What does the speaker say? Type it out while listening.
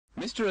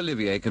Mr.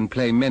 Olivier can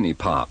play many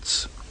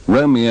parts.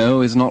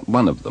 Romeo is not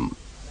one of them.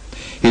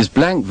 His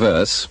blank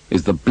verse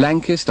is the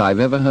blankest I've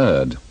ever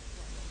heard.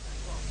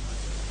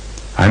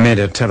 I made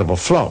a terrible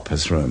flop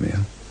as Romeo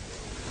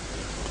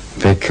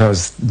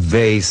because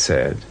they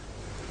said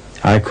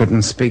I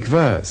couldn't speak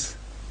verse.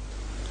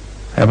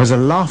 It was a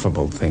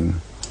laughable thing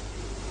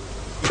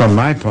from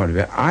my point of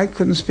view. I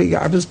couldn't speak.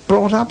 I was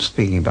brought up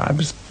speaking, but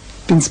I've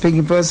been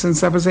speaking verse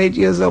since I was 8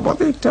 years old. What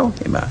are they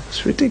talking about?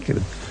 It's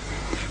ridiculous.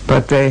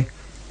 But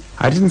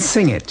I didn't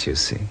sing it, you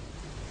see.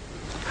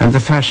 And the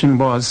fashion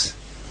was,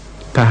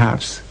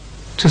 perhaps,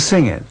 to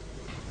sing it.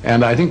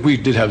 And I think we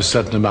did have a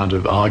certain amount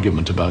of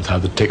argument about how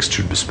the text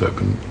should be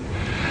spoken.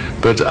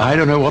 But I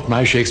don't know what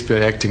my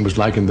Shakespeare acting was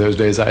like in those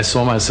days. I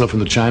saw myself in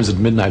the chimes at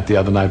midnight the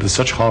other night with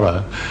such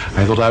horror.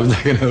 I thought I was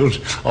like an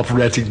old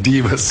operatic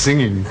diva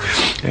singing.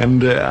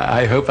 And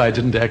I hope I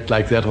didn't act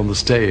like that on the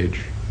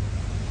stage.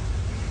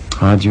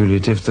 Ah,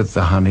 Juliet, if that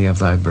the honey of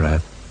thy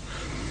breath.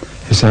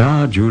 You say,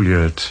 ah,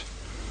 Juliet,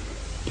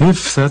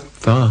 if that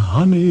the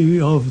honey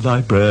of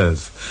thy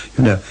breath.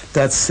 You know,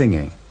 that's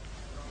singing.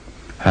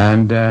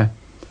 And a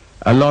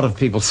lot of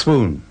people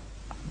swoon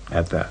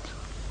at that.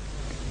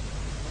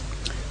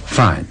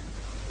 Fine.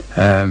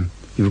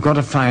 You've got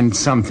to find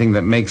something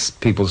that makes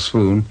people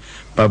swoon,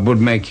 but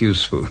would make you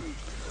swoon,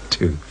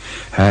 too.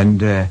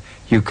 And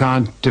you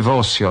can't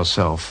divorce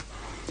yourself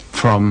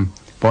from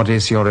what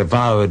is your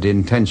avowed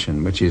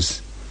intention, which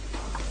is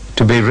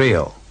to be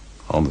real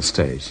on the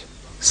stage,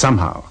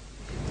 somehow.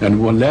 And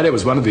Laurence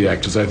was one of the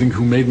actors, I think,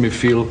 who made me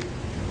feel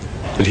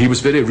that he was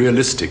very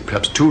realistic,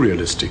 perhaps too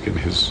realistic in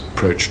his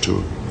approach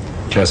to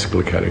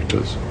classical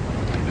characters.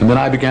 And then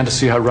I began to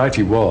see how right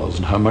he was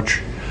and how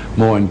much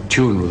more in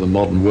tune with the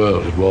modern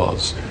world it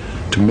was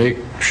to make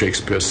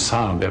Shakespeare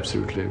sound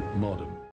absolutely modern.